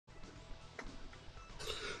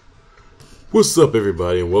What's up,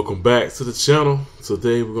 everybody, and welcome back to the channel.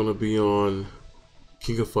 Today we're going to be on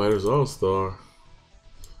King of Fighters All-Star.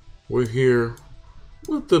 We're here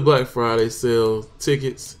with the Black Friday sale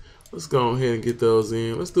tickets. Let's go ahead and get those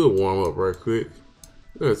in. Let's do a warm-up right quick.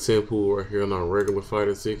 We got a 10 pool right here on our regular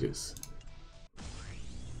fighter tickets.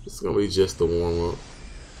 It's going to be just a warm-up.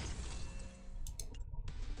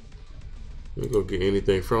 We ain't going to get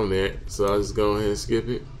anything from that, so I'll just go ahead and skip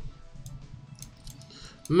it.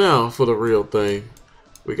 Now for the real thing.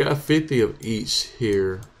 We got 50 of each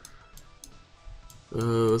here.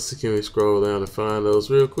 Let's see, can we scroll down and find those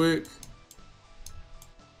real quick?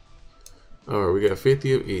 Alright, we got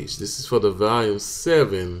 50 of each. This is for the Volume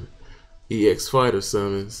 7 EX Fighter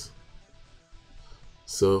Summons.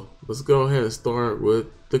 So let's go ahead and start with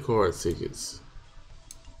the card tickets.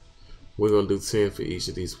 We're going to do 10 for each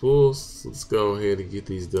of these pools. So let's go ahead and get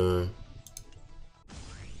these done.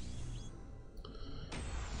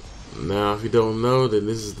 Now, if you don't know, then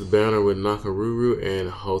this is the banner with Nakaruru and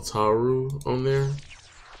Hotaru on there.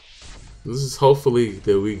 This is hopefully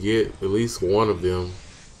that we get at least one of them.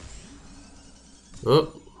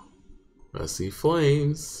 Oh, I see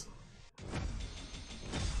flames.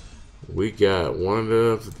 We got one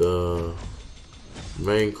of the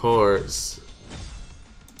main cards.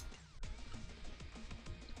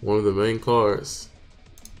 One of the main cards.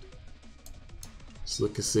 Let's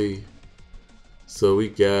look and see. So we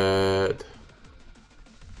got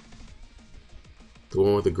the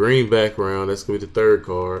one with the green background. That's going to be the third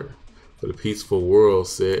card for the Peaceful World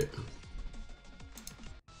set.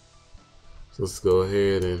 So let's go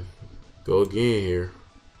ahead and go again here.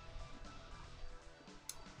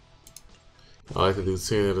 I like to do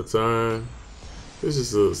 10 at a time. This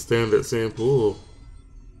is a standard 10 pool.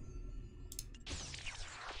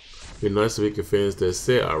 Be nice if we could finish that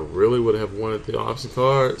set. I really would have wanted the option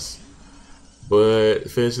cards, but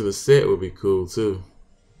finishing the set would be cool too.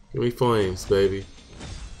 Give me flames, baby.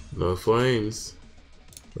 No flames.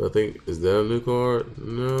 I think, is that a new card?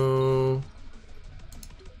 No.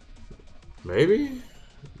 Maybe?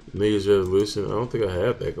 New Year's Resolution. I don't think I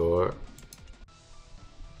have that card.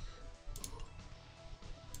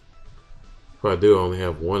 If I do, I only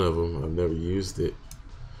have one of them. I've never used it.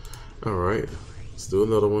 Alright, let's do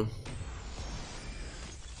another one.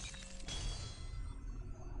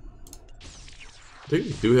 I think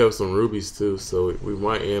we do have some rubies too, so we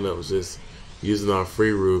might end up just using our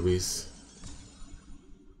free rubies.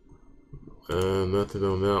 Nothing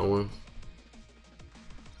on that one.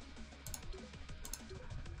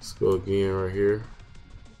 Let's go again right here.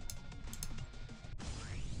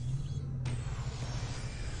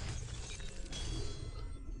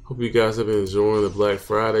 Hope you guys have been enjoying the Black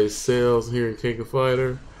Friday sales here in King of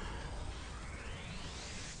Fighter.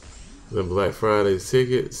 The Black Friday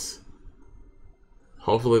tickets.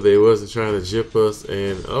 Hopefully they wasn't trying to jip us,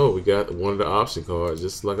 and oh, we got one of the option cards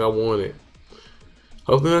just like I wanted.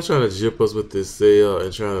 Hopefully not trying to jip us with this sale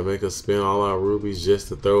and trying to make us spend all our rubies just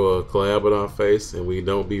to throw a collab in our face and we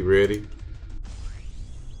don't be ready.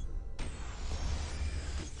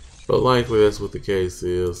 But likely that's what the case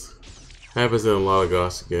is. Happens in a lot of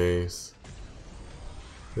gacha games.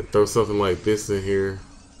 They throw something like this in here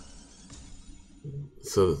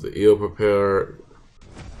so that the ill prepared,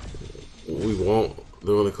 we won't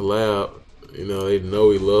doing a collab. You know, they know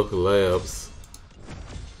we love collabs.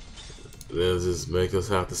 They'll just make us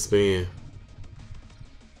have to spend.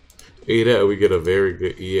 Either that or we get a very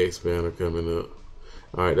good EX banner coming up.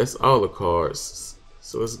 Alright, that's all the cards.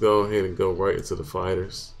 So let's go ahead and go right into the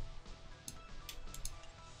fighters.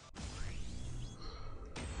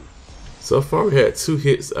 So far we had 2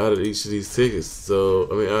 hits out of each of these tickets. So,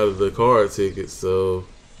 I mean out of the card tickets. So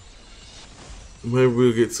maybe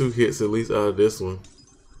we'll get 2 hits at least out of this one.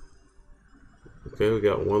 Okay, we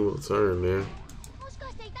got one little turn there.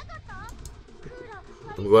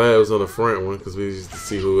 I'm glad it was on the front one because we used to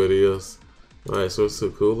see who it is. Alright, so it's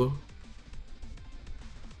Sukula.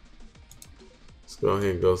 Let's go ahead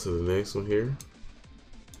and go to the next one here.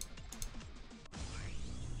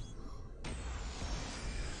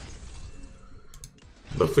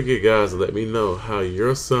 Don't forget, guys, to let me know how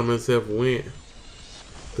your summons have went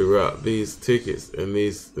throughout these tickets and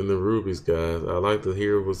the rubies, guys. I like to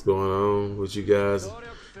hear what's going on with you guys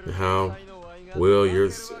and how well your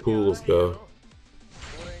pools go.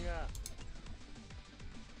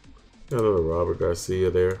 Got another Robert Garcia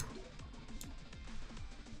there.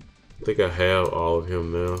 I think I have all of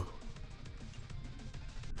him now.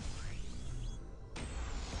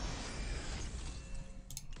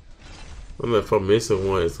 I don't know if I'm missing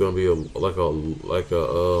one. It's gonna be like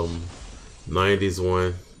a 90s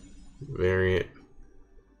one variant.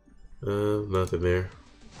 Nothing there.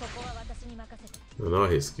 And I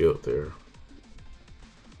hit skilled there.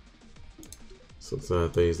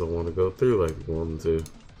 Sometimes things don't want to go through like you want them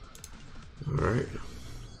to. Alright.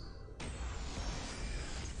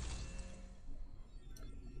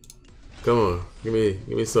 Come on, give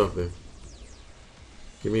me something.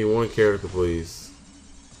 Give me one character, please.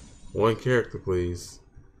 One character, please.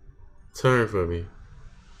 Turn for me.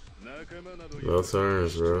 No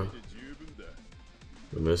turns, bro.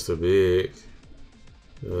 Mr. Big.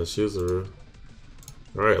 Shuzuru.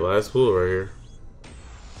 Alright, last pull right here.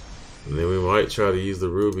 And then we might try to use the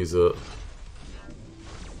rubies up.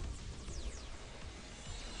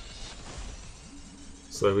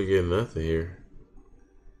 Looks like we get nothing here.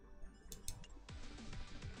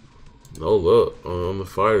 No luck on the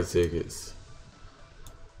fighter tickets.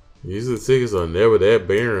 Usually the tickets are never that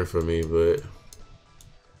barren for me, but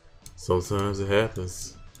sometimes it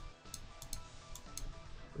happens.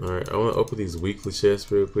 Alright, I want to open these weekly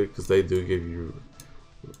chests real quick because they do give you,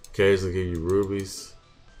 occasionally give you rubies.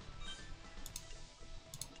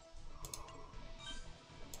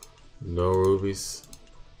 No rubies.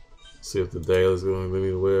 See if the daily's going to do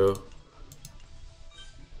me well.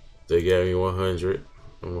 They got me 100.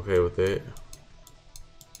 I'm okay with that.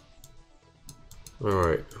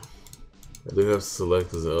 Alright. I do have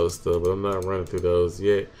selectors and other stuff, but I'm not running through those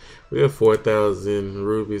yet. We have 4,000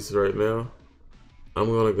 rubies right now. I'm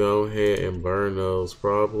going to go ahead and burn those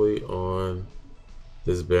probably on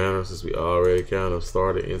this banner since we already kind of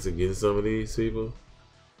started into getting some of these people.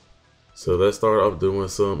 So let's start off doing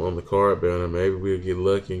some on the card banner. Maybe we'll get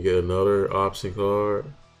lucky and get another option card.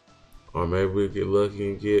 Or maybe we'll get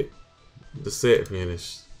lucky and get the set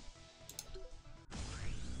finished.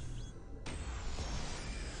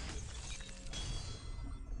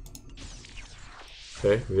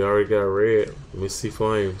 Okay, we already got red. Let me see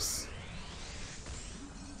flames.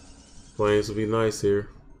 Flames would be nice here.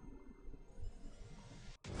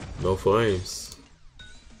 No flames.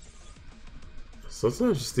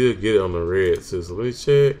 Sometimes you still get it on the red too. So let me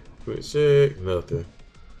check. Let me check. Nothing.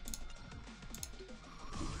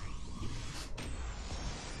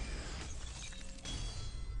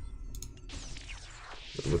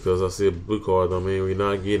 Because I see a blue card don't mean we're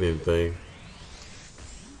not getting anything.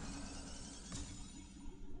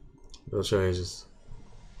 No changes.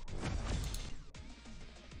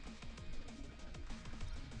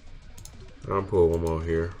 I'm putting one more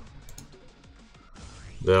here.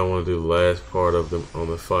 Then I want to do the last part of them on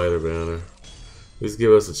the fighter banner. Just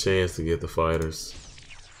give us a chance to get the fighters.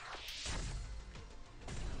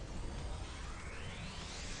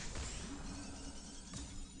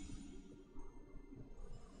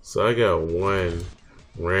 So I got one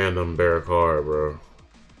random bear card, bro.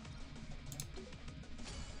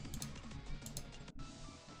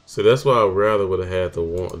 So that's why I rather would have had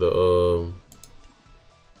the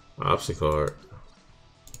option card.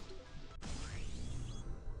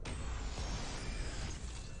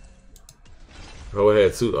 If I would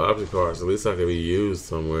have had 2 option cards, at least I could be used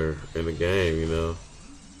somewhere in the game, you know.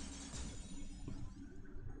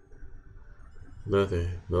 Nothing,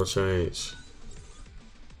 no change.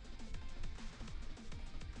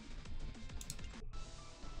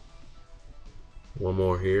 One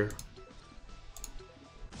more here.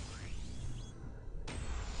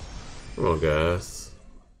 Come on, guys.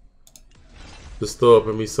 Just throw up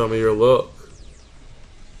at me some of your luck.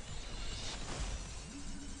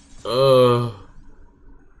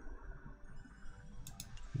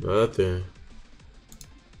 Nothing.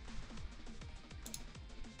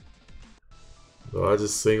 So I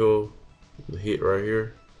just single hit right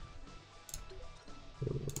here.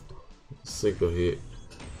 Single hit.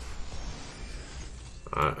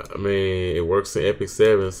 I mean, it works in Epic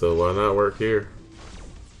 7, so why not work here?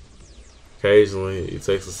 Occasionally, it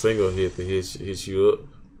takes a single hit to hit you up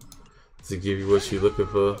to give you what you're looking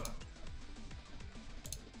for.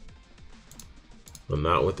 But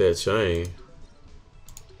not with that chain.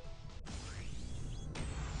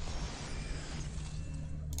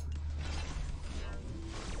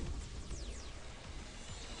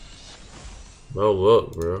 No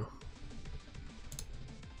luck, bro.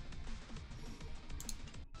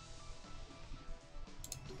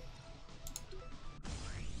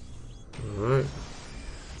 Alright.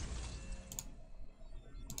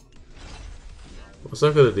 Wish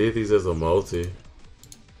I could have did these as a multi.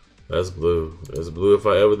 That's blue. That's blue if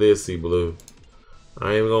I ever did see blue.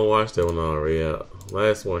 I ain't even gonna watch that one already out.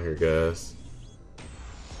 Last one here, guys.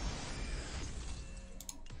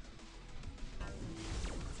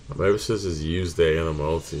 Maybe I should just use that in a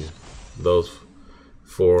multi. Those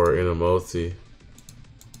 4 in a multi.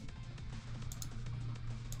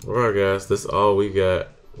 Alright, guys. That's all we got.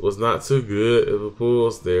 Was not too good of a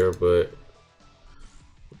pulls there, but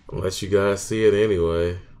Unless you guys see it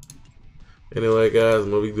anyway. Anyway, guys, I'm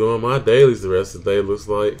going to be doing my dailies the rest of the day, looks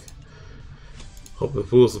like. Hope the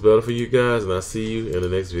pools are better for you guys, and I'll see you in the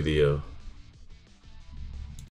next video.